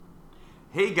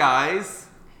Hey guys!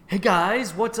 Hey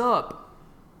guys, what's up?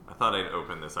 I thought I'd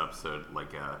open this episode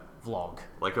like a Vlog.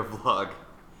 vlog.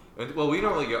 Well, we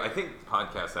normally go, I think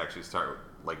podcasts actually start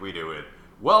like we do with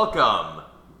welcome!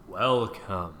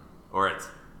 Welcome. Or it's,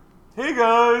 hey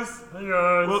guys! Hey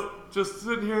guys. Well, just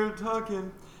sitting here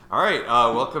talking. Alright,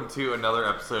 welcome to another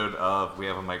episode of We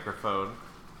Have a Microphone.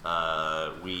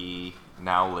 We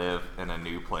now live in a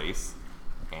new place,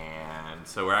 and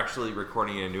so we're actually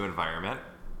recording in a new environment.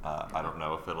 I don't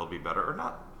know if it'll be better or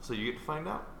not, so you get to find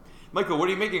out. Michael, what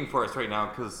are you making for us right now?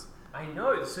 Because I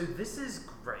know, so this is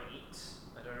great.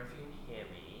 I don't know if you can hear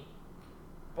me,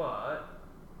 but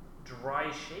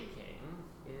dry shaking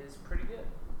is pretty good.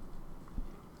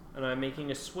 And I'm making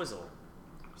a swizzle.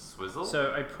 Swizzle?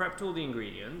 So I prepped all the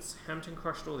ingredients, Hampton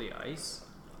crushed all the ice.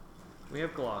 We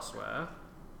have glassware.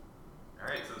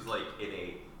 Alright, so it's like in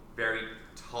a very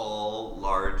tall,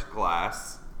 large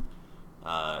glass.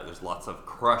 There's lots of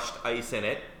crushed ice in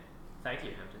it. Thank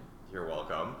you, Hampton. You're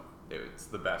welcome. It's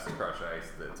the best crushed ice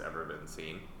that's ever been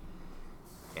seen.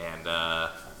 And,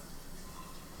 yeah,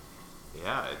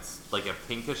 it's like a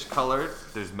pinkish color.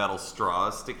 There's metal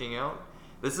straws sticking out.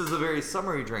 This is a very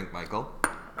summery drink, Michael.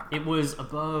 It was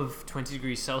above 20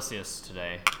 degrees Celsius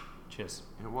today. Cheers.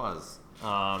 It was.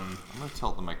 Um, I'm going to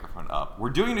tilt the microphone up. We're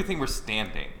doing a thing, we're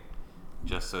standing,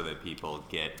 just so that people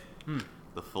get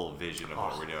the full vision of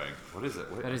what we're doing. What is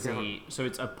it? What, that is so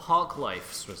it's a Park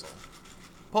Life Swizzle.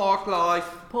 Park Life.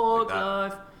 Park Like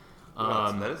that.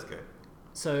 life. That is good.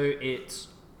 So it's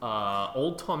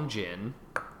Old Tom gin,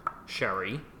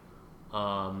 sherry.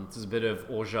 There's a bit of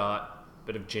orgeat,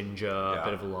 bit of ginger, a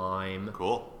bit of lime,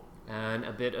 Cool. and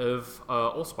a bit of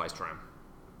allspice dram,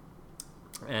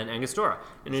 and Angostura.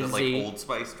 And Is it it is like Old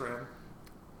Spice dram?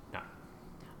 No.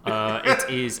 It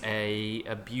is a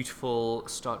beautiful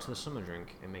start to the summer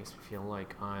drink. It makes me feel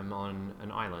like I'm on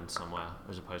an island somewhere,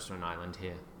 as opposed to an island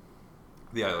here.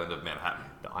 The island of Manhattan.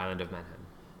 The island of Manhattan.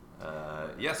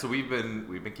 Yeah, so we've been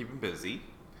keeping busy.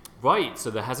 Right,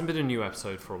 so there hasn't been a new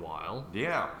episode for a while.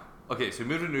 Yeah. Okay, so we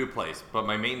moved to a new place, but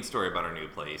my main story about our new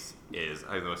place is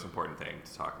I have the most important thing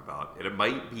to talk about. And it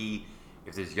might be,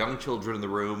 if there's young children in the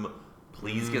room,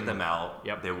 please get them out.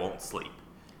 Yep. They won't sleep.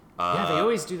 Yeah, they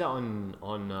always do that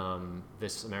on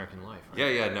This American Life,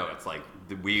 right? Yeah, no, it's like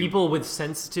People with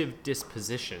sensitive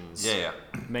dispositions Yeah.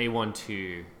 may want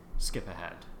to skip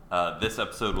ahead. This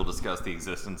episode will discuss the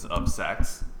existence of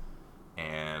sex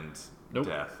and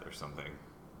death or something.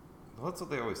 Well, that's what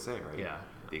they always say, right? Yeah,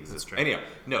 that's true. Anyhow,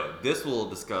 no, this will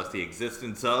discuss the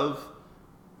existence of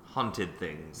haunted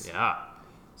things. Yeah.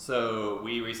 So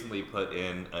we recently put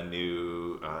in a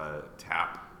new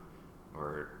tap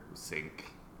or sink.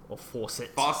 Or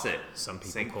faucet. Faucet. Some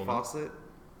people sink call faucet.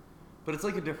 But it's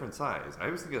like a different size. I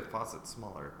always think of faucet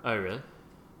smaller. Oh, really?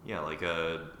 Yeah, like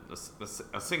a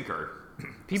sinker.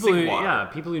 People Sink water.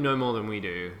 people who know more than we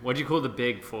do. What do you call the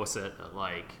big faucet?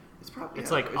 It's probably It's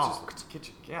yeah, like it's arced. just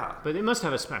kitchen. Yeah. But it must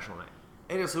have a special name.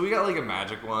 Anyway, so we got like a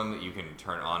magic one that you can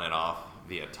turn on and off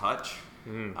via touch,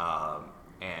 and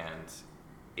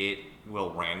it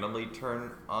will randomly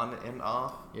turn on and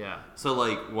off. Yeah. So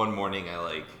like one morning,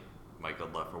 Michael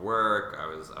left for work. I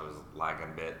was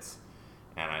lagging bits,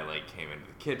 and I like came into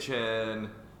the kitchen,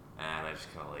 and I just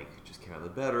kind of just came out of the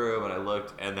bedroom, and I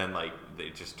looked, and then like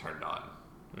it just turned on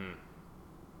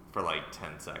for like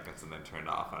 10 seconds, and then turned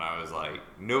off, and I was like,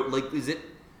 no, like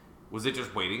was it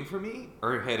just waiting for me,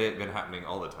 or had it been happening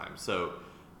all the time? So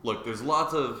look, there's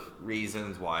lots of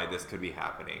reasons why this could be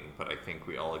happening, but I think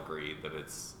we all agree that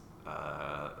it's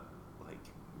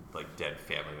like dead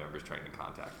family members trying to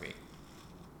contact me.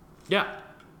 Yeah.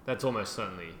 That's almost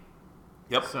certainly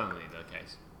the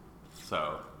case.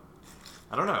 So,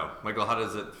 I don't know. Michael, how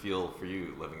does it feel for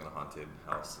you living in a haunted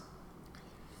house?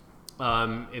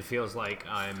 It feels like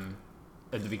I'm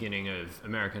at the beginning of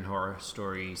American Horror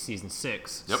Story Season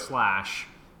 6 /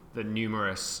 the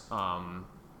numerous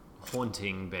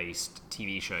haunting-based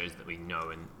TV shows that we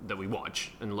know and that we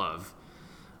watch and love.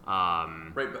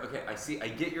 Right, but okay, I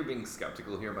get you're being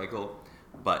skeptical here, Michael,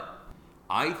 but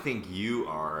I think you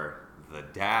are the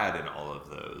dad in all of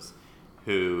those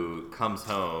who comes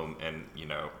home and,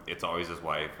 it's always his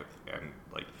wife and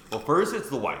first it's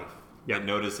the wife that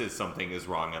notices something is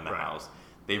wrong in the house.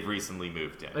 They've recently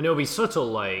moved in. And it'll be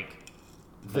subtle, like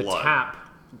the Blood. tap.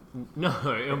 No,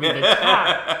 it'll be the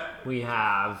tap we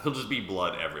have He'll just be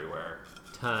blood everywhere.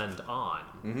 turned on.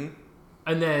 Mm-hmm.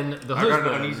 And then the I got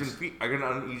husband... an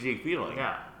uneasy feeling.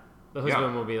 Yeah. The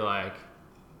husband will be like,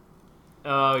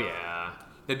 oh, yeah.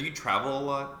 Now, do you travel a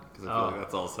lot? Because I feel like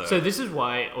that's also... So this is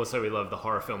why also we love the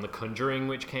horror film The Conjuring,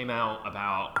 which came out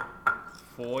about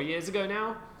 4 years ago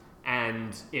now.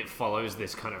 and it follows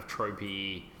this kind of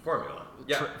tropey Formula.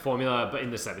 Yeah. formula, but in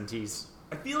the 70s.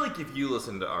 I feel like if you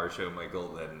listen to our show,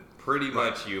 Michael, then pretty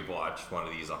much you've watched one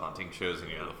of these haunting shows and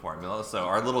you know the formula. So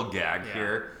our little gag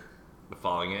here,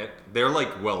 following it, they're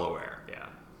like well aware.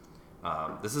 Yeah.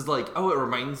 This is like, oh, it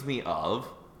reminds me of.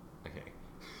 Okay.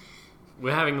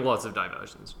 We're having lots of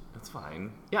diversions. That's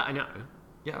fine. Yeah, I know.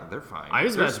 Yeah, they're fine. I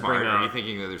was they're about to bring smart. up- Are you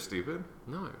thinking that they're stupid?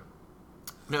 No.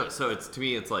 No, so it's to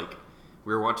me, it's like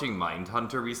we were watching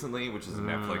Mindhunter recently, which is a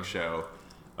Netflix show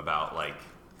about like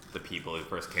the people who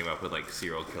first came up with like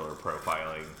serial killer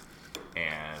profiling,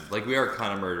 and like we are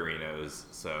kind of murderinos.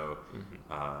 So,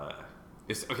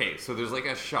 it's okay. So there's like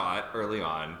a shot early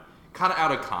on, kind of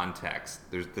out of context.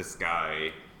 There's this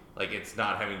guy, like it's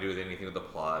not having to do with anything with the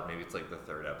plot. Maybe it's like the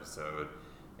third episode,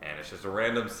 and it's just a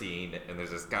random scene, and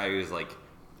there's this guy who's like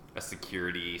a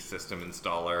security system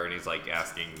installer, and he's like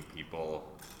asking people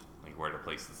like where to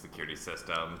place the security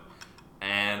system,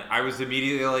 and I was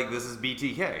immediately like, this is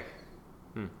BTK.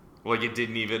 Like it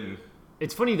didn't even.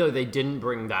 It's funny though, they didn't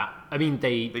bring that. I mean,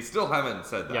 They still haven't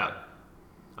said that. yeah.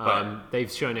 But-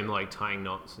 They've shown him like tying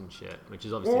knots and shit, which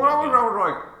is Well, obviously. I not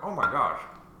was like, oh my gosh.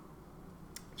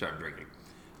 Sorry, I'm drinking.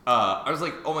 I was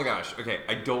like, oh my gosh. Okay,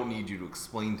 I don't need you to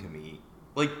explain to me.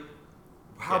 Like,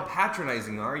 how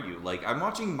patronizing are you? Like, I'm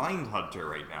watching Mindhunter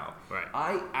right now. Right.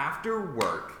 I after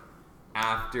work,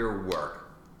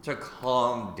 to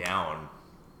calm down,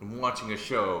 I'm watching a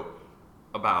show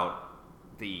about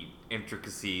the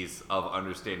intricacies of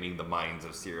understanding the minds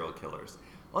of serial killers.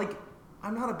 Like,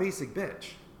 I'm not a basic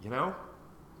bitch, you know?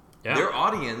 Yeah. Their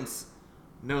audience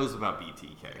knows about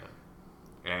BTK.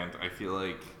 And I feel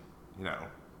like, you know,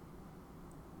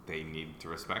 they need to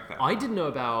respect that. I didn't know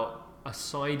about,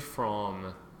 aside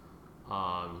from,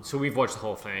 so we've watched the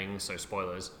whole thing, so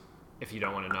spoilers, if you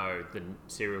don't want to know the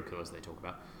serial killers they talk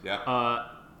about. Yeah.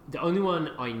 The only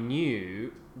one I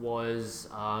knew was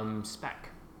Spec.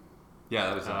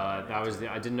 Yeah, that was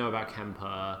I didn't know about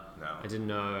Kemper. No. I didn't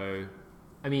know.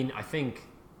 I mean, I think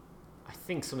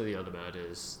some of the other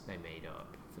murders they made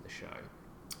up for the show,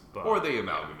 but or they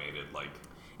amalgamated like.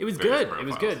 it was various good. It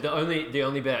was profiles. good. The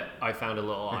only bit I found a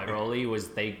little eye rolly was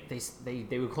they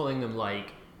were calling them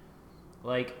like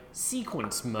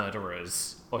sequence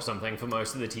murderers or something for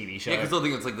most of the TV show. Yeah, because I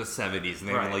think it's like the 70s, and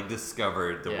they Right. haven't like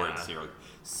discovered the word Yeah. serial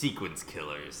sequence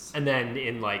killers. And then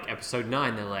in like episode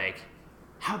 9, they're like,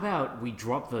 how about we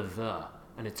drop the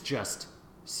and it's just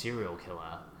serial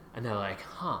killer? And they're like,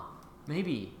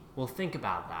 maybe we'll think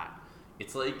about that.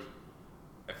 It's like,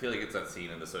 I feel like it's that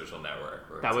scene in The Social Network.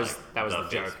 Where That it's was like that was the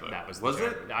joke. Facebook. That was the Was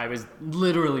joke. it? I was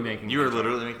literally making. You the were joke.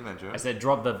 literally making that joke? I said,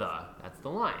 drop the. That's the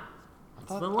line.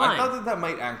 That's the I line. thought that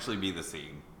might actually be the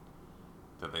scene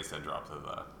that they said drop to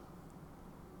the.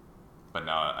 But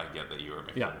now I get that you were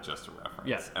making just a reference.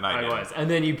 Yeah, and I didn't. was. And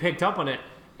then you picked up on it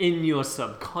in your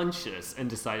subconscious and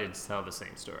decided to tell the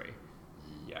same story.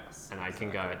 Yes. And I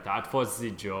can go, that was the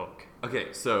joke.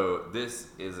 Okay, so this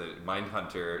is a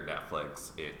Mindhunter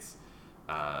Netflix. It's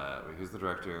who's the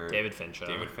director? David Fincher.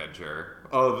 David Fincher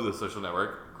of The Social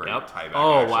Network. Great Yep. tie back.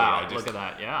 Oh, actually. wow. Look at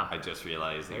that. Yeah. I just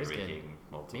realized that That you're is good. making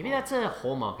multiple. Maybe that's a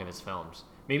hallmark of his films.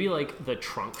 Maybe like the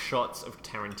trunk shots of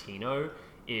Tarantino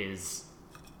is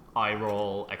eye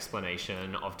roll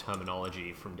explanation of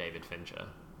terminology from David Fincher.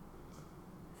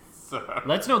 So,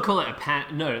 Let's not call it a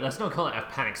let's not call it a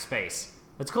panic space.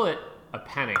 Let's call it a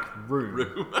panic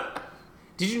room.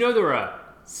 Did you know there are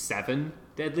 7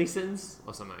 deadly sins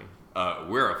or something?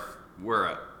 we're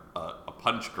a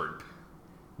punch group.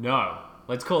 No.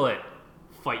 Let's call it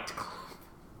Fight Club.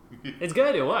 It's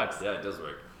good. It works. Yeah, it does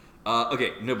work.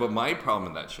 Okay, no, but my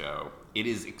problem with that show, it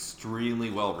is extremely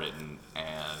well written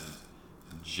and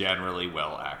generally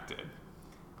well acted.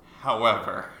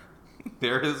 However,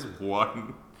 there is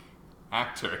one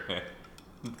actor in it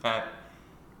that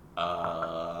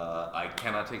I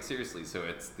cannot take seriously. So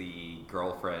it's the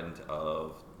girlfriend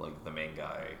of like the main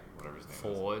guy, whatever his name is.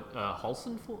 Ford,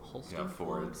 Holston? Holston? Yeah,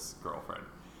 Ford's girlfriend.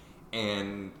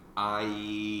 And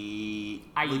I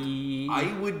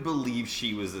would believe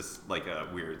she was this like a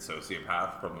weird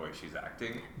sociopath from the way she's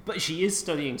acting. But she is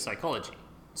studying psychology.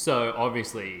 So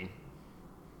obviously,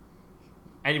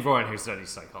 anyone who studies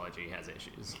psychology has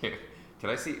issues. Can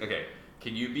I see? Okay,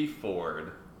 can you be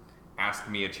Ford? Ask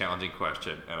me a challenging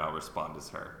question, and I'll respond as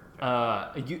her.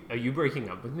 Okay. Are you breaking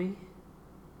up with me?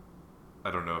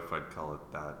 I don't know if I'd call it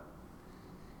that.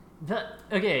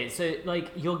 Okay, so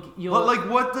like you're But like,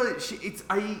 what the?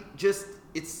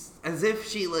 It's as if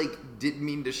she like didn't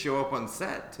mean to show up on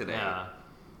set today. Yeah.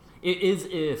 It is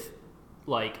if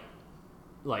like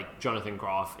Jonathan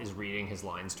Groff is reading his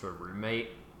lines to a roommate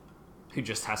who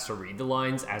just has to read the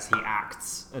lines as he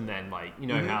acts, and then like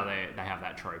how they have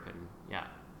that trope, and yeah.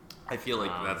 I feel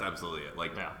like that's absolutely it.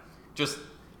 Like, Yeah. just,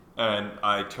 and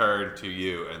I turn to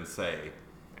you and say,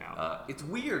 Yeah. it's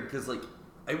weird because, like,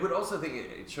 I would also think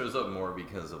it shows up more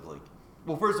because of, like,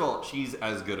 well, first of all, she's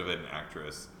as good of an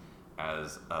actress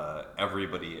as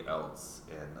everybody else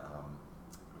in,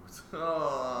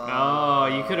 Oh,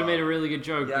 you could have made a really good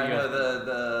joke. yeah, I but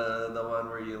know, the one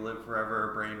where you live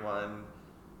forever, Brain One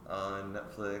on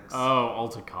Netflix. Oh,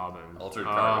 Altered Carbon. Altered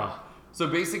Carbon. So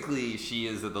basically, she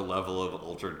is at the level of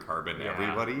Altered Carbon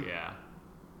everybody. Yeah.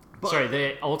 But, Sorry,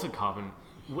 the Altered Carbon.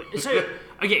 So,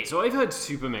 okay, so I've heard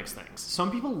super mixed things.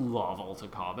 Some people love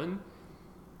Altered Carbon,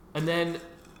 and then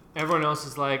everyone else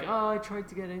is like, oh, I tried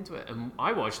to get into it. And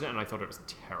I watched it, and I thought it was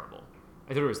terrible.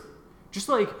 I thought it was just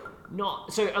like,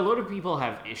 not... So a lot of people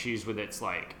have issues with its,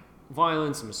 like,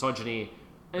 violence and misogyny.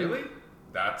 And really?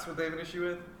 That's what they have an issue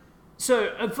with?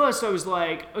 so at first I was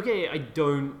like, okay, I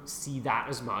don't see that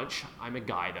as much. I'm a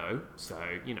guy though, so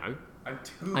I'm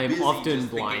too I'm busy often just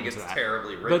blind thinking to it's that.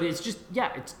 terribly written. But it's just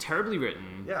it's terribly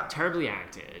written, terribly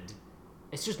acted.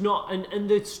 It's just not, and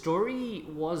the story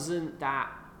wasn't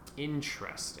that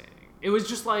interesting. It was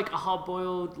just like a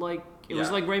hard-boiled, like it was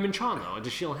like Raymond Chandler or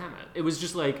Dashiell Hammett. It was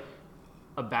just like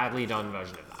a badly done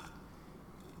version of that.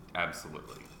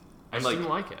 Absolutely. I just didn't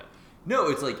like it. No,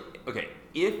 it's like, okay,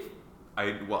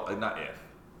 not if.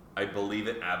 I believe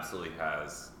it absolutely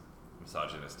has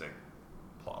misogynistic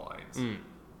plot lines.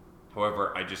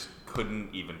 However, I just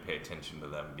couldn't even pay attention to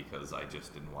them because I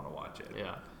just didn't want to watch it.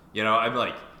 Yeah. I'm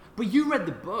like... But you read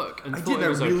the book and I thought did. it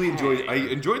was I really okay. I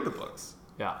enjoyed the books.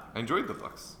 Yeah. I enjoyed the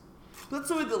books. That's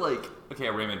the way that, like, okay,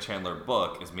 a Raymond Chandler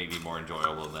book is maybe more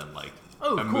enjoyable than, like,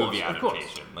 a movie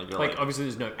adaptation. Like, obviously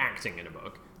there's no acting in a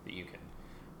book that you can...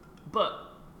 But...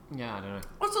 Yeah, I don't know.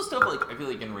 Also stuff like, I feel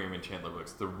like in Raymond Chandler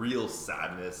books, the real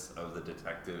sadness of the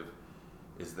detective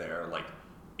is there. Like,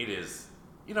 it is,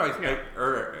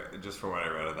 or just from what I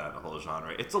read of that whole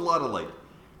genre, it's a lot of like,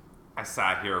 I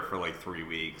sat here for like 3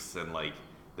 weeks and like,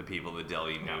 the people that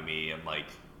Delhi knew me and like,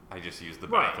 I just used the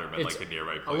bathroom at like a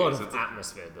nearby place. A lot of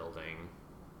atmosphere building.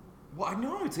 Well, I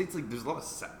know, it's like, there's a lot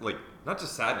of, like, not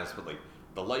just sadness, but like,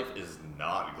 the life is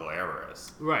not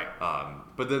glamorous. Right.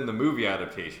 But then the movie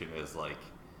adaptation is like,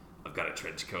 I've got a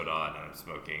trench coat on and I'm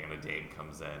smoking and a dame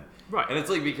comes in. Right. And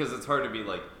it's like, because it's hard to be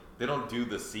like, they don't do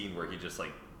the scene where he just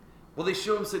like, well, they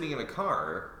show him sitting in a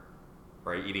car,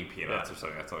 right, eating peanuts or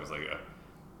something. That's always like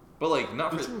but like,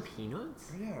 not for... Eating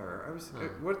peanuts? Yeah,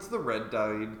 what's the red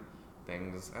dyed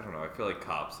things? I don't know. I feel like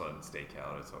cops on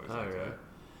stakeout. It's always like really? that.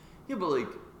 Yeah, but like,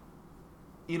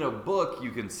 book, you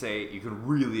can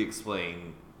really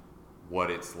explain what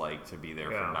it's like to be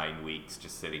there for 9 weeks,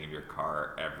 just sitting in your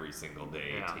car every single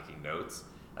day, taking notes.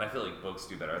 And I feel like books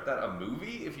do better at that. A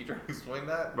movie, if you try to explain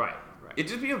that, right. It'd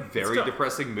just be a very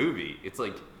depressing movie. It's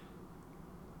like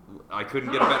I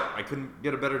couldn't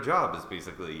get a better job. Is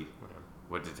basically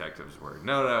what detectives were.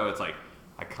 No, it's like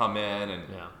I come in and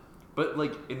but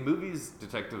like in movies,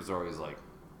 detectives are always like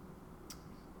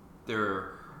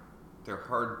they're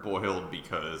hard boiled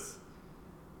because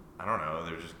I don't know,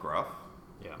 they're just gruff.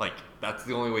 Yeah. Like, that's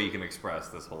the only way you can express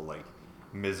this whole, like,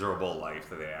 miserable life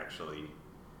that they actually,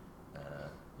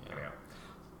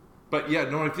 But, yeah,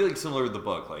 no, I feel like similar with the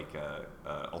book. Like,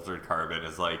 Altered Carbon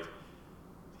is, like,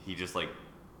 he just, like,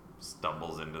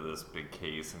 stumbles into this big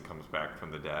case and comes back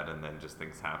from the dead, and then just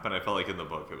things happen. I felt like in the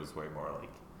book it was way more, like,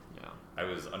 I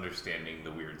was understanding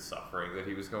the weird suffering that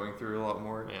he was going through a lot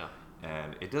more. Yeah.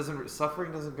 And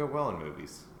suffering doesn't go well in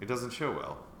movies. It doesn't show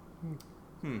well.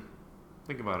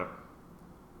 Think about it.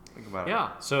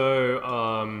 Yeah, so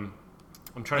I'm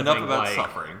trying to think about like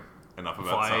suffering. Enough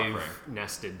about suffering. 5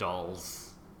 nested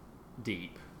dolls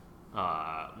deep.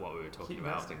 What we were talking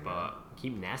about, nesting, but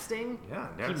keep nesting. Yeah,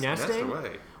 keep nesting. Nest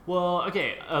away. Well,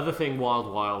 okay. Other thing,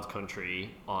 Wild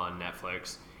Country on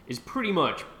Netflix is pretty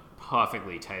much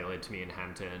perfectly tailored to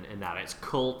Mindhunter in that it's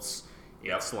cults.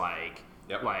 It's like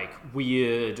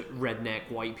weird redneck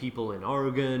white people in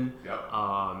Oregon.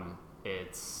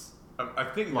 It's. I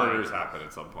think murders happen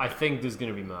at some point. I think there's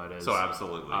going to be murders. So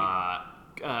absolutely.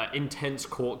 Intense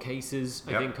court cases,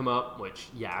 I think, come up, which,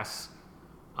 yes.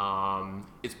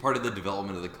 It's part of the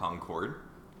development of the Concorde,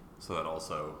 so that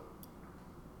also...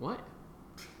 What?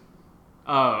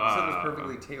 You said it was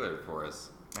perfectly tailored for us.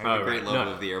 I have a great love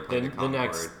of the airplane, the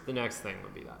Concorde. The next thing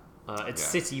would be that. It's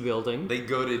city building. They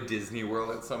go to Disney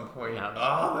World at some point. Yeah,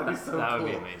 that'd be so cool. That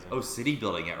would be amazing. Oh, city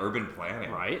building, urban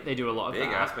planning. Right, they do a lot of big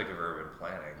that. aspect of urban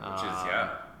planning, which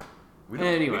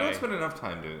is, we don't spend enough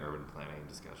time doing urban planning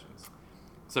discussions.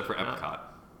 Except for Epcot.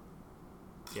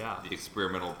 Yeah. The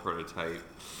experimental prototype.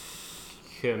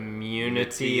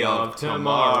 Community of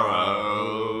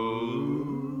Tomorrow.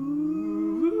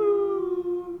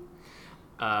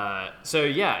 So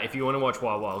yeah, if you want to watch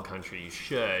Wild Wild Country, you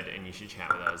should, and you should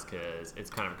chat with us because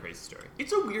it's kind of a crazy story.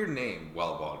 It's a weird name,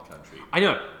 Wild Wild Country. I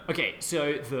know. Okay,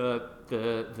 so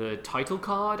the title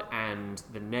card and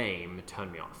the name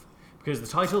turned me off because the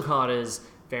title card is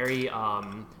very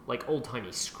like old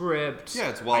timey script. Yeah,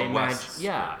 it's Wild West.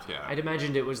 Yeah, script, yeah. I'd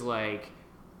imagined it was like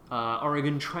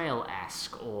Oregon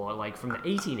Trail-esque or like from the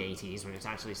 1880s when it's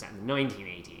actually set in the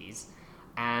 1980s,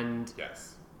 and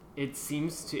Yes. it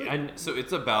seems to and So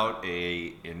it's about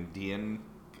a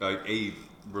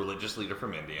religious leader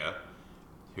from India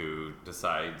who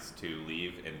decides to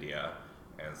leave India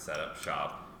and set up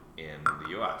shop in the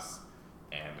U.S.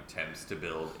 and attempts to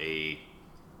build a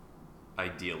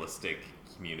idealistic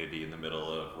community in the middle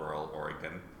of rural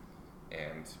Oregon,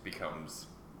 and becomes,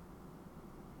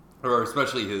 or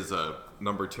especially his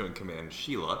number two in command,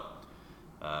 Sheila,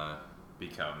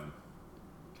 become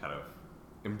kind of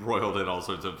embroiled in all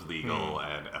sorts of legal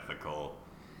and ethical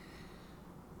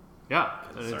yeah,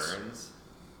 and concerns.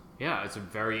 it's a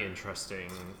very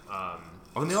interesting.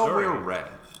 And they all story. wear red.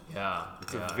 Yeah,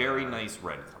 It's a very nice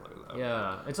red color, though.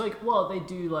 Yeah, it's like, well, they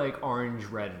do like orange,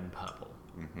 red, and purple.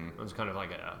 Mm-hmm. It's kind of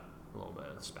like a little bit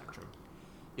of the spectrum.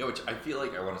 Yeah, which I feel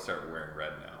like I want to start wearing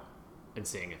red now. And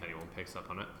seeing if anyone picks up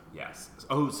on it. Yes.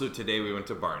 Oh, so today we went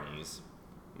to Barney's,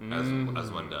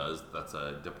 as one does. That's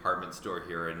a department store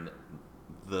here in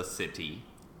the city.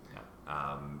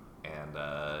 Yeah. And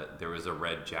there was a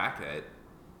red jacket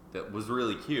that was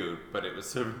really cute, but it was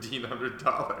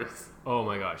 $1,700. Oh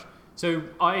my gosh. So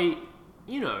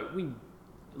we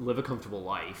live a comfortable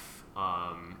life,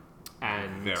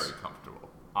 and Very comfortable.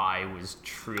 I was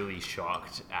truly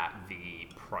shocked at the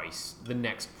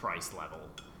next price level.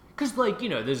 Because, like,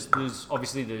 there's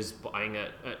obviously there's buying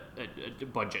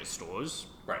at budget stores.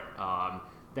 Right.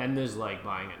 Then there's, like,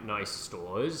 buying at nice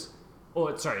stores.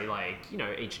 Or, sorry, like,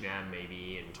 H&M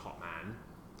maybe and Topman.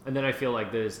 And then I feel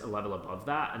like there's a level above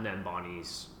that, and then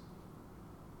Barney's.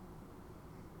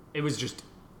 It was just,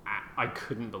 I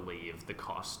couldn't believe the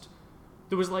cost.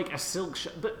 There was, like, a silk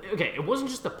shirt. But, okay, it wasn't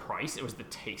just the price, it was the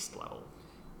taste level.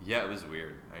 Yeah, it was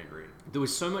weird. I agree. There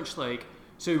was so much, like,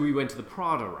 so we went to the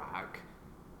Prada rack,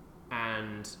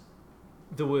 and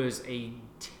there was a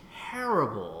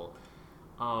terrible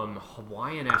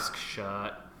Hawaiian-esque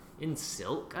shirt in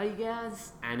silk, I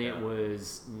guess, and it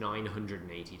was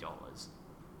 $980.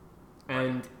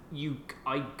 And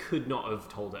I could not have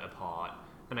told it apart,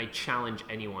 and I challenge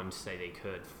anyone to say they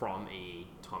could from a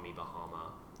Tommy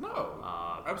Bahama.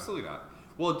 No, absolutely not.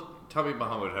 Well, Tommy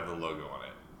Bahama would have the logo on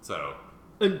it, so...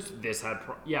 And this had,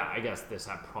 I guess this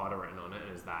had Prada written on it.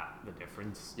 Is that the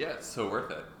difference? Yeah, it's so worth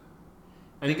it.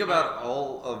 And think about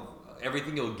all of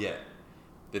everything you'll get.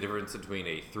 The difference between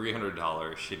a $300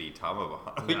 shitty Tommy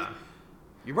Bahama. Yeah.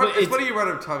 It's funny you brought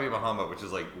up Tommy Bahama, which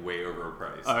is like way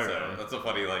overpriced. Oh, so really? that's a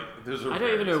funny There's a I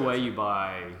don't even know where you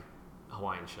buy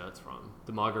Hawaiian shirts from.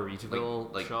 The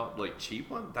Margaritaville shop. Like cheap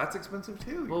one. That's expensive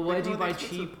too. Well, where do you buy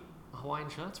cheap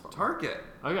Hawaiian shirts from? Target,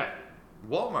 Okay.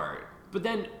 Walmart. But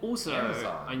then also,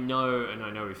 Amazon. I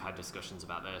know we've had discussions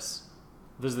about this.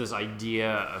 There's this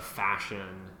idea of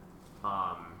fashion,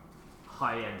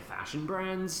 high-end fashion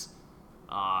brands,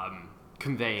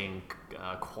 conveying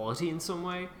quality in some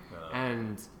way.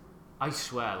 And I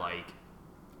swear, like,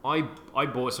 I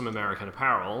bought some American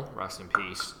Apparel, rest in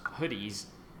peace, hoodies,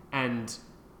 and,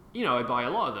 I buy a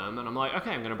lot of them, and I'm like,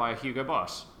 okay, I'm going to buy a Hugo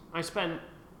Boss. I spent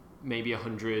maybe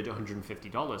 $100,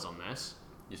 $150 on this.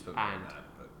 You spent more than And- that,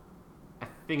 but I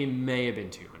think it may have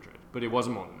been 200, but it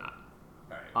wasn't more than that.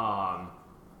 all right.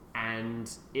 And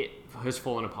it has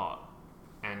fallen apart.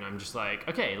 And I'm just like,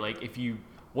 okay, like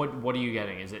what are you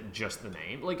getting? Is it just the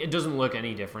name? Like, it doesn't look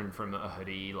any different from a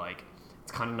hoodie. Like,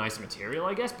 it's kind of nice material,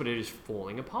 I guess, but it is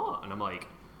falling apart. And I'm like,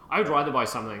 I would rather buy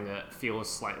something that feels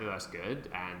slightly less good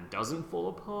and doesn't fall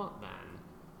apart than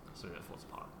something that falls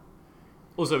apart.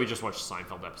 Also, we just watched a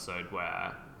Seinfeld episode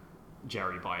where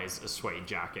Jerry buys a suede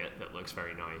jacket that looks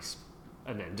very nice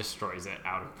and then destroys it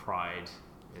out of pride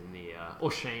in the,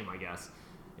 or shame, I guess,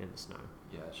 in the snow.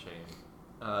 Yeah, shame.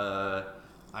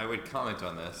 I would comment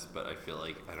on this, but I feel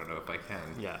like I don't know if I can.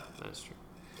 Yeah, that's true.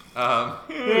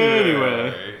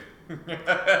 Anyway.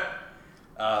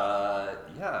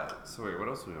 Yeah. So wait, what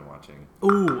else have we been watching?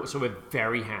 Ooh, so we're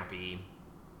very happy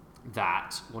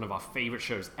that one of our favorite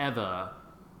shows ever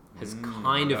has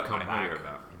kind of come back. I know you're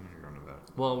about.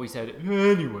 Well, we said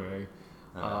anyway.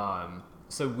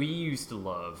 So we used to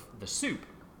love The Soup,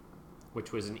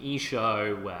 which was an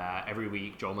e-show where every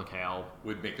week Joel McHale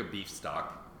Would make a beef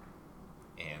stock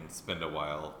and spend a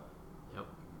while Yep.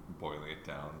 boiling it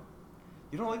down.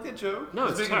 You don't like that joke? No,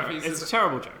 it's terrible. It's a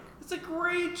terrible joke. It's a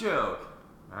great joke.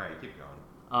 All right, keep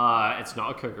going. It's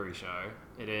not a cookery show.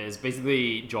 It is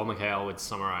basically Joel McHale would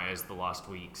summarize the last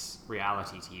week's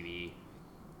reality TV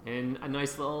in a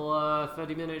nice little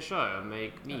 30-minute show and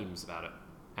make memes about it.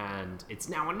 And it's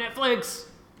now on Netflix!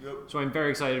 Yep. So I'm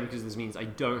very excited because this means I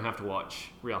don't have to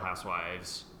watch Real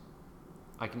Housewives.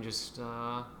 I can just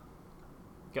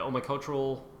get all my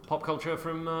pop culture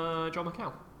from Joel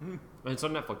McHale. And it's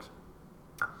on Netflix.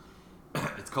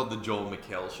 It's called The Joel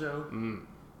McHale Show.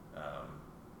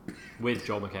 With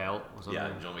Joel McHale or something.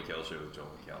 Yeah, Joel McHale Show with Joel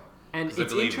McHale. And it's I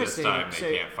believe interesting. This time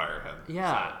they can't fire him.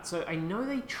 Yeah, so I know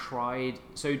they tried.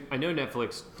 So I know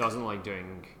Netflix doesn't like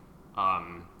doing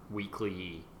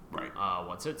weekly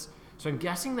what's-its. So I'm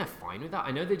guessing they're fine with that.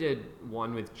 I know they did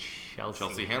one with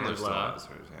Chelsea Handler still has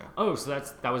hers, yeah. Oh, so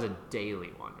that was a daily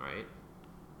one, right?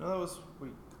 No, that was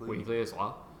weekly. Weekly as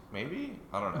well. Maybe?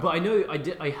 I don't know.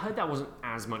 But I heard that wasn't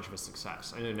as much of a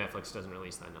success. I know Netflix doesn't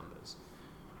release their numbers.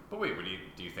 But wait,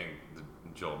 do you think the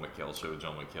Joel McHale show with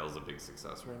Joel McHale is a big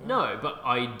success right now? No, but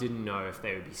I didn't know if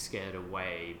they would be scared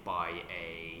away by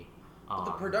a. But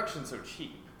the production's so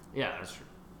cheap. Yeah, that's true.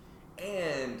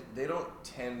 And they don't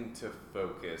tend to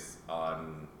focus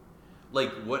on,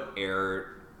 like, what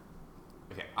air.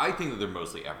 Okay, I think that they're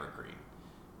mostly evergreen.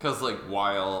 Because, like,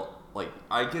 while, like,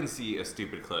 I can see a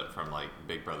stupid clip from, like,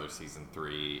 Big Brother Season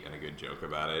 3 and a good joke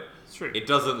about it. It's true. It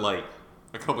doesn't, like,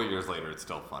 a couple years later, it's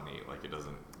still funny. Like, it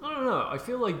doesn't. I don't know. I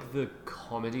feel like the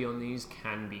comedy on these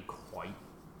can be quite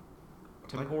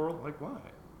temporal. Like why?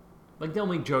 Like, they'll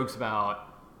make jokes about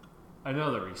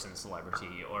another recent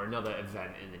celebrity or another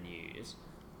event in the news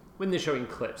when they're showing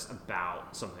clips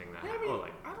about something that. Yeah, I mean,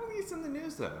 I don't think it's in the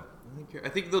news though. I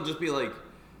think they'll just be like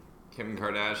Kim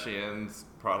Kardashian's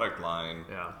product line,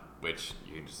 yeah, which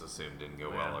you can just assume didn't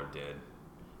go Yeah. well or did.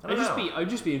 I'd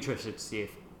just be interested to see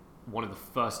if one of the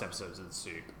first episodes of The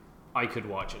Soup I could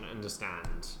watch and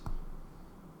understand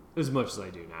as much as I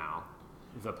do now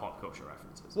the pop culture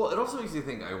references. Well, it also makes you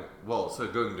think. So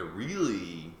going to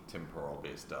really temporal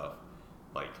based stuff,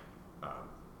 like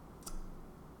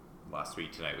Last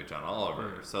Week Tonight with John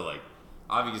Oliver. So like,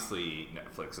 obviously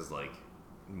Netflix is like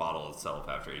modeled itself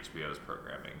after HBO's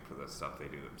programming for the stuff they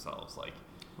do themselves, like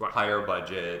higher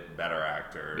budget, better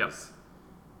actors. Yep.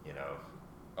 You know,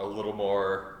 a little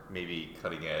more maybe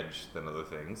cutting edge than other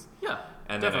things. Yeah,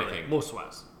 And definitely. then I think More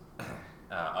sweats.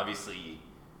 obviously,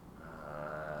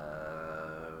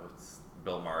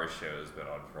 Bill Maher's show has been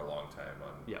on for a long time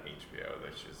on HBO.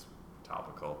 That's just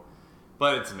topical,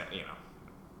 but it's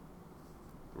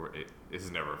it has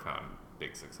never found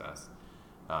big success.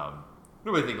 No,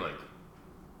 I think like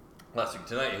Last Week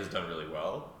Tonight has done really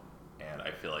well, and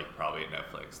I feel like probably at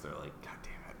Netflix they're like, God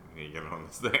damn it, we need to get on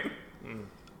this thing.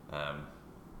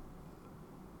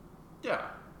 Yeah,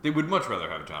 they would much rather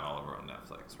have John Oliver on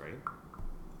Netflix, right?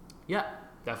 Yeah,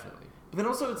 definitely. But then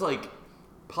also it's like,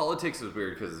 politics is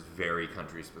weird because it's very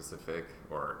country specific,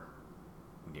 or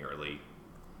nearly.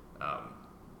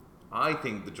 I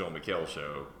think the Joel McHale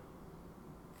show,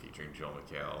 featuring Joel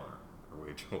McHale, or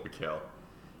way Joel McHale,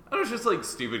 I don't know, it's just like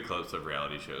stupid clips of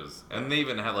reality shows. And they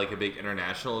even have like a big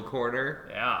international corner.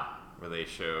 Yeah. Where they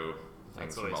show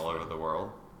things from always all over the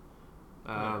world.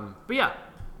 But yeah,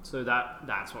 so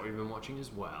that's what we've been watching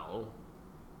as well.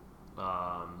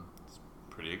 It's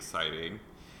pretty exciting.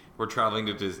 We're traveling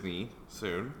to Disney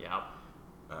soon. Yep.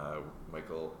 We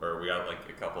got like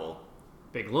a couple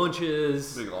Big launches,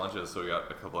 so we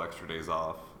got a couple extra days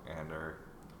off and are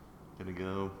gonna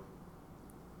go,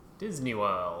 Disney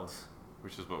World.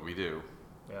 which is what we do.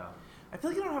 Yeah. I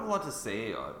feel like I don't have a lot to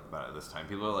say about it this time.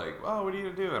 People are like, "Oh, what are you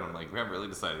gonna do?" And I'm like, "We haven't really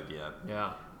decided yet."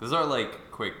 Yeah. This is our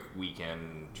like quick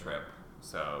weekend trip,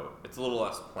 so it's a little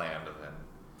less planned than.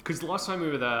 Because the last time we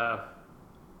were there,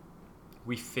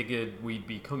 we figured we'd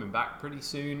be coming back pretty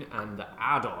soon, and the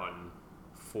add-on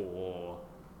for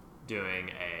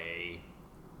doing an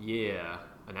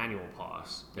annual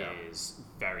pass is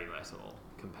very little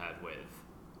compared with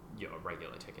your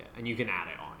regular ticket, and you can add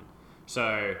it on.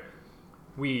 So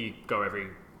we go every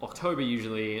October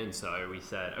usually, and so we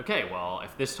said, okay, well,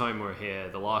 if this time we're here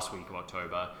the last week of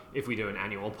October, if we do an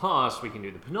annual pass, we can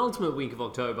do the penultimate week of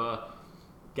October,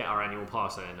 get our annual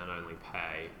pass in, and only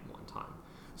pay one time.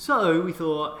 So we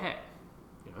thought, hey,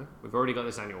 we've already got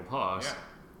this annual pass,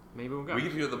 maybe we'll go. We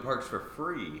get to go to the parks for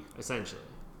free, essentially.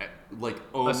 like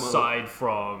aside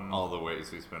from all the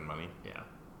ways we spend money,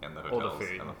 and the hotels, all the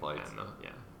food, and the flights,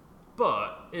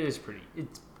 but it's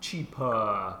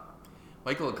cheaper.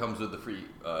 Michael, it comes with the free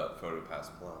Photo Pass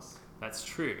Plus. That's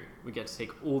true. We get to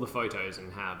take all the photos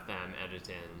and have them edit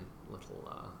in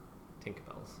little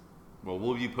Tinkerbells. Well,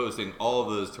 we'll be posting all of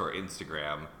those to our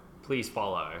Instagram please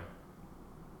follow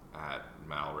At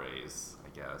Malrays, I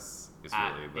guess. Is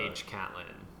at really the... H Catlin.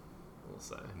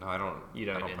 Also, No, I don't. You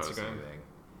don't I don't post Instagram? anything.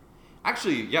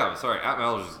 Actually, yeah. Sorry, at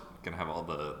Malrays is gonna have all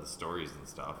the stories and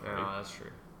stuff. yeah, Right? that's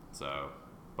true. So,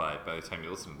 but by the time you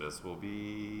listen to this, we'll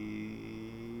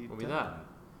be We'll be done.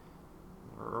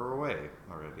 there. We're away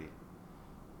already.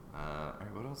 All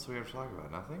right, what else do we have to talk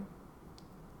about? Nothing.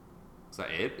 Is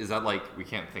that it? Is that like we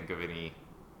can't think of any?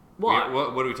 What?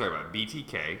 What are we talking about?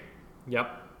 BTK,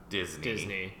 Yep. Disney,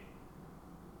 Disney.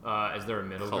 Is there a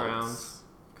middle Cults. ground?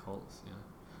 Cults,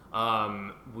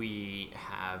 yeah. We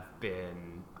have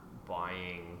been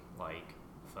buying like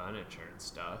furniture and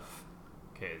stuff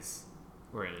because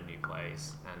we're in a new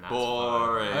place and that's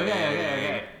Boring. fun.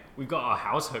 Okay. We've got our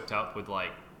house hooked up with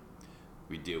like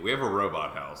We do. We have a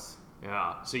robot house.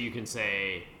 yeah. So you can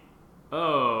say,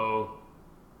 oh.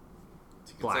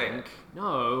 So you can say Blank. it.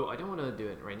 No, I don't want to do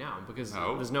it right now because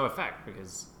No. there's no effect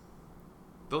because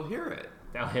They'll hear it.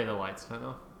 they'll hear the lights turn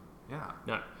off. Yeah.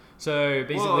 No. So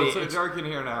basically, Whoa, it's so dark in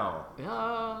here now.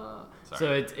 yeah.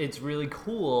 Sorry. So it's really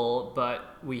cool,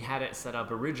 but we had it set up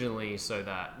originally so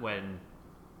that when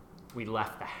we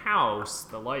left the house,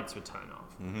 the lights would turn off.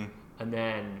 Mm-hmm. And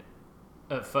then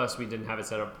at first we didn't have it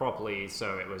set up properly,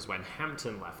 so it was when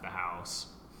Hampton left the house,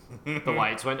 the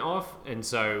lights went off, and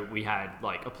so we had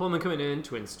like a plumber coming in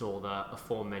to install the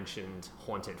aforementioned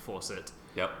haunted faucet,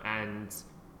 Yep. and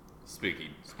Spooky.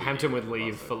 Hampton would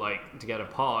leave for like to get a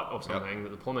part or something that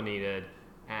the plumber needed,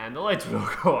 and the lights would all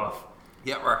go off.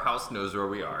 Yeah, our house knows where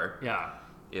we are. Yeah.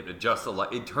 It adjusts the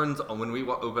light. It turns on when we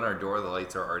open our door. The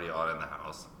lights are already on in the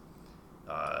house,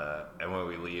 and when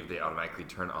we leave, they automatically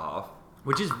turn off.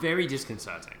 Which is very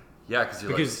disconcerting. Yeah,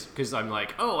 Because I'm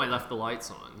like, oh, I left the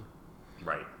lights on.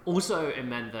 right. Also, it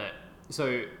meant that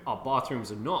so our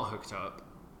bathrooms are not hooked up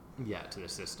yet to the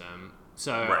system,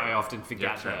 so Right. I often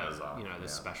forget turn that those off, the yeah.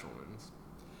 special ones.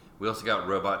 We also got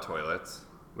robot toilets.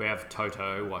 We have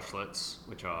Toto washlets,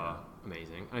 which are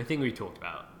amazing. And I think we talked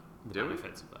about the Did we?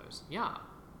 benefits of those. Yeah.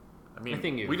 I mean, I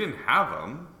think we didn't have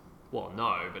them. Well,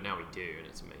 no, but now we do, and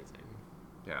it's amazing.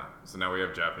 Yeah. So now we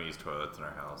have Japanese toilets in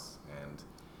our house, and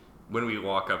when we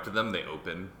walk up to them, they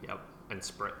open. Yep. And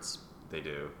spritz. They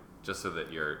do, just so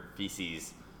that your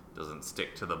feces doesn't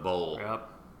stick to the bowl. Yep.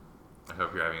 I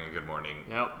hope you're having a good morning.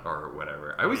 Yep. Or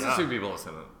whatever. I always Yeah. assume people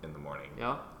listen in the morning.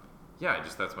 Yep. Yeah,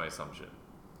 that's my assumption.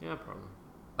 Yeah,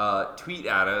 problem. Tweet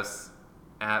at us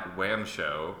at Wham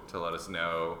Show to let us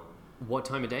know What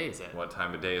time of day is it? what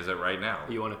time of day is it right now.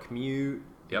 Are you on a commute?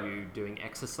 Yep. Are you doing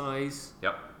exercise?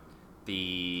 Yep.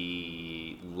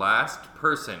 The last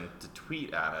person to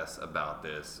tweet at us about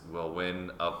this will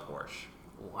win a Porsche.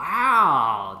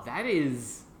 Wow, that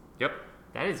is Yep.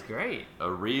 great. A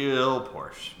real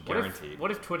Porsche, What if- guaranteed.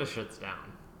 What if Twitter shuts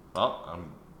down? Well,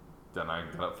 then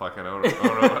I'm gonna fucking own a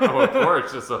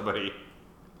Porsche to somebody.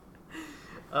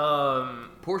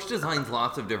 Porsche designs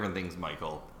lots of different things,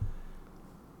 Michael.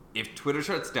 If Twitter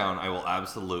shuts down, I will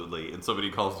absolutely, and somebody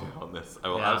calls me on this, I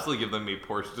will Yeah. absolutely give them a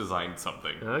Porsche designed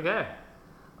something. Okay.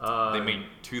 They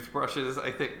make toothbrushes,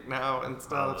 I think, now and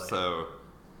stuff, Probably. so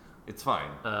it's fine.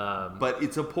 Um, But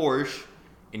it's a Porsche,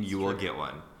 and you will get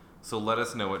one. So let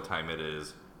us know what time it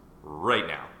is right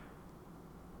now.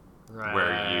 right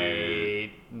where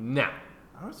now.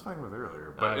 I was fine with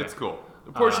earlier, but Okay. it's cool.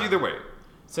 The Porsche either way.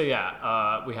 So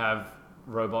yeah, we have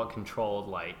robot-controlled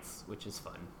lights, which is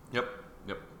fun. Yep.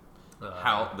 The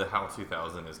HAL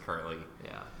 2000 is currently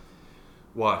Yeah.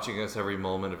 watching us every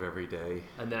moment of every day.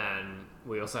 And then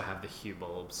we also have the hue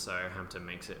bulbs, so Hampton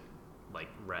makes it like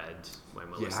red when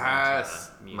we're listening Yes,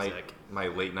 to music. my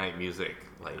late night music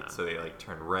lights. Yeah. So they like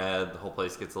turn red. The whole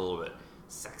place gets a little bit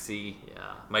sexy.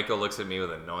 Yeah. Michael looks at me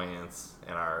with annoyance,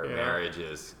 and our Yeah. marriage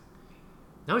is.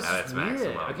 No, it's At just its weird.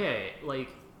 maximum. Okay, like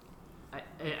I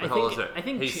What the hell is think it? I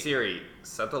think Hey Siri,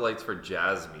 set the lights for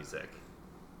jazz music.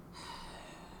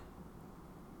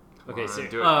 Okay, Come on, Siri.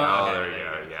 do it. Oh, okay, there we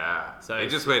there go. you go. Yeah. So It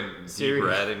just went Siri- deep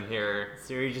red in here.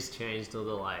 Siri just changed all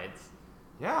the lights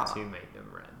Yeah. to make them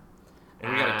red.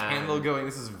 And we got a candle going.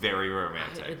 This is very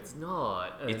romantic. It's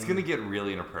not. It's gonna get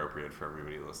really inappropriate for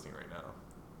everybody listening right now.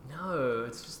 No,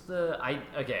 it's just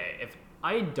if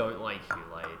I don't like hue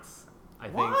lights, I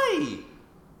think Why?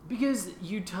 because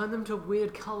you turn them to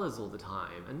weird colors all the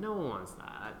time, and no one wants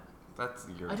that. That's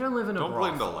your. I don't live in a Don't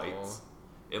blame the brothel. lights.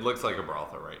 It looks like a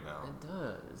brothel right now. It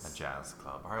does. A jazz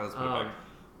club. All right, let's put it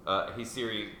back. Hey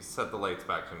Siri, set the lights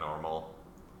back to normal.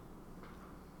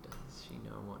 Does she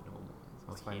know what normal is?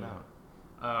 Let's Or find he know? out.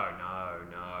 Oh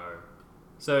no.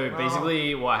 So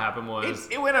basically, what happened was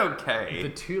It went okay. the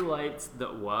two lights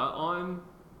that were on,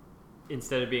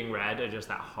 instead of being red, are just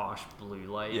that harsh blue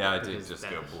light. Yeah, it did because just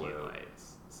they're go the hue blue.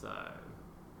 lights. So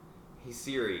Hey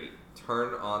Siri,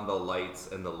 turn on the lights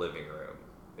in the living room.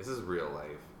 This is real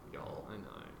life, y'all. I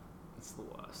know. It's the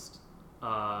worst.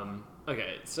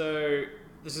 Okay, so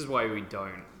this is why we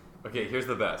don't. Okay, here's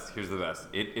the best.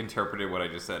 It interpreted what I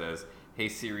just said as, hey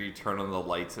Siri, turn on the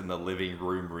lights in the living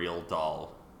room real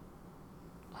doll.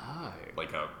 Oh.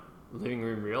 Like a... Living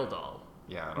room real doll.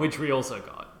 Yeah. Which we also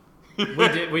got.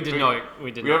 We did not.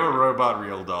 We have a robot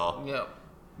real doll. Yep.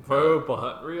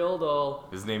 Robot real doll.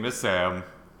 His name is Sam,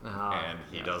 Ah, and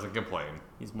he doesn't complain.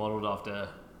 He's modeled after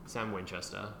Sam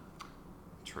Winchester,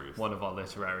 Truth. one of our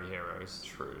literary heroes.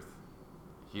 Truth.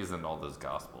 He's in all those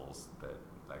gospels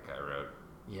that guy wrote.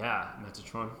 Yeah,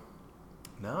 Metatron.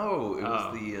 No, it was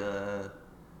Oh.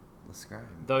 the scribe.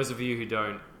 Those of you who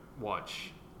don't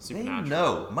watch They Supernatural.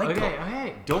 know. Michael,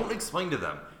 Okay. don't explain to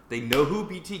them. They know who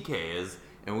BTK is,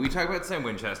 and when we talk about Sam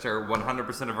Winchester,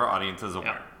 100% of our audience is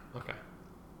aware. Yeah. Okay.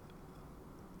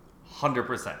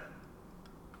 100%.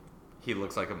 He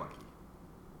looks like a monkey.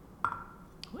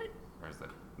 What? Where's that?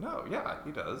 No, yeah,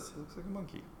 he does. He looks like a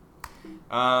monkey.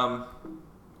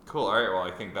 Cool. All right. Well,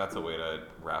 I think that's a way to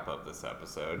wrap up this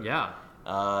episode. Yeah.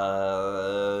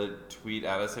 Tweet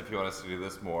at us if you want us to do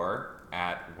this more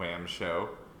at Wham Show.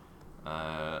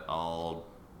 I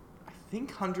think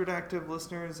 100 active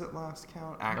listeners at last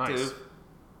count. Active.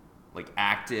 Nice.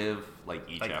 Active,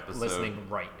 each Like episode. listening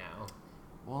right now.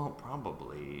 Well,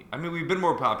 probably. I mean, we've been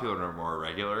more popular or more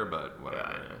regular, but whatever.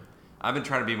 Yeah, I know. I've been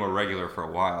trying to be more regular for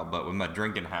a while, but with my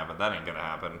drinking habit, that ain't gonna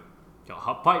happen. Got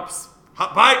hot pipes.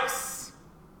 Hot pipes!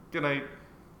 Good night.